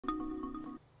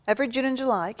Every June and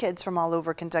July, kids from all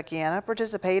over Kentuckiana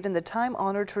participate in the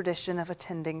time-honored tradition of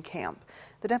attending camp.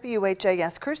 The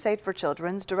WHAS Crusade for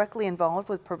Children is directly involved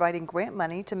with providing grant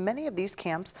money to many of these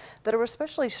camps that are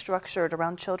especially structured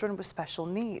around children with special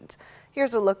needs.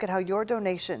 Here's a look at how your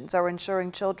donations are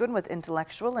ensuring children with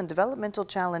intellectual and developmental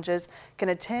challenges can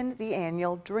attend the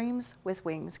annual Dreams with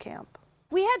Wings camp.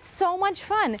 We had so much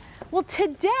fun. Well,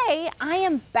 today I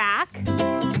am back.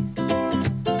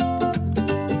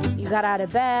 You got out of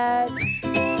bed.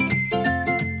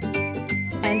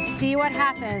 And see what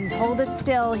happens. Hold it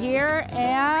still here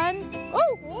and,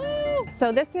 oh!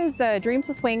 So this is the Dreams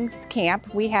with Wings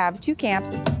camp. We have two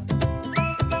camps.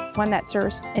 One that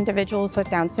serves individuals with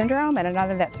Down syndrome and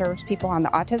another that serves people on the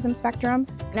autism spectrum.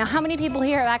 Now, how many people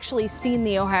here have actually seen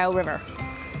the Ohio River?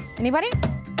 Anybody?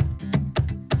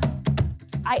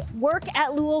 I work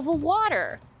at Louisville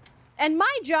Water. And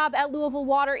my job at Louisville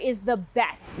Water is the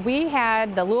best. We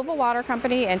had the Louisville Water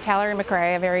Company and Tyler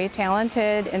McRae, a very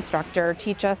talented instructor,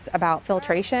 teach us about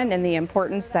filtration and the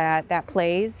importance that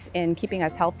plays in keeping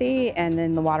us healthy and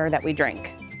in the water that we drink.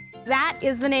 That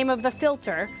is the name of the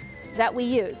filter that we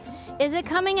use. Is it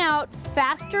coming out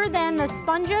faster than the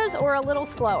sponges or a little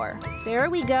slower? There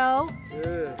we go.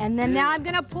 Yeah. And then now I'm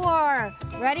gonna pour.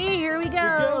 Ready? Here we go.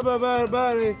 Good job,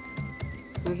 everybody.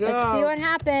 Good job. Let's see what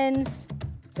happens.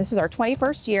 This is our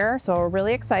 21st year, so we're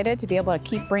really excited to be able to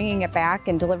keep bringing it back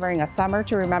and delivering a summer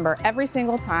to remember every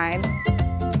single time.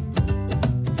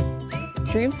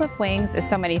 Dreams with Wings is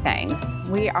so many things.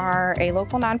 We are a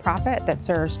local nonprofit that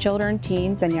serves children,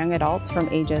 teens, and young adults from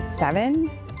ages 7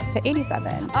 to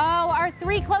 87. Oh, our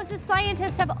three closest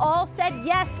scientists have all said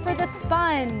yes for the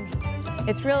sponge.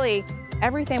 It's really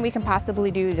everything we can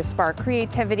possibly do to spark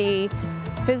creativity,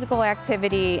 physical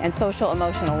activity, and social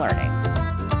emotional learning.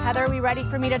 Heather, are we ready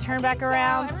for me to turn back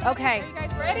around? Okay. Are you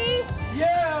guys ready?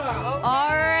 Yeah! Okay.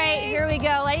 All right, here we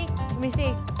go. Let me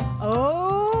see.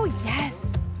 Oh,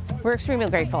 yes. We're extremely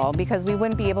grateful because we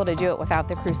wouldn't be able to do it without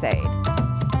the crusade.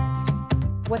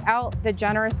 Without the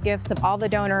generous gifts of all the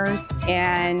donors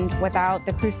and without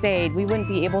the crusade, we wouldn't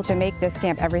be able to make this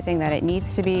camp everything that it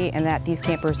needs to be and that these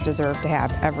campers deserve to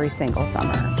have every single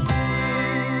summer.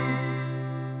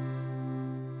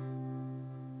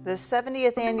 The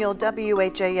 70th annual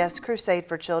WHAS Crusade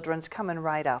for Children's coming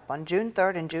right up on June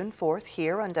 3rd and June 4th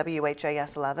here on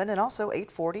WHAS 11 and also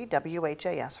 840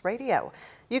 WHAS Radio.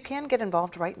 You can get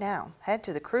involved right now. Head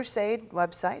to the Crusade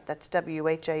website, that's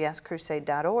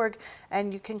WHAScrusade.org,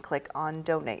 and you can click on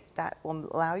Donate. That will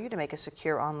allow you to make a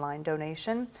secure online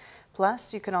donation.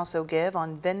 Plus, you can also give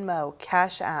on Venmo,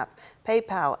 Cash App,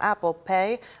 PayPal, Apple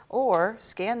Pay, or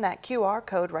scan that QR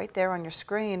code right there on your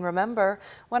screen. Remember,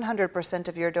 100%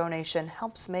 of your donation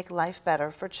helps make life better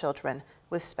for children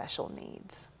with special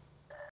needs.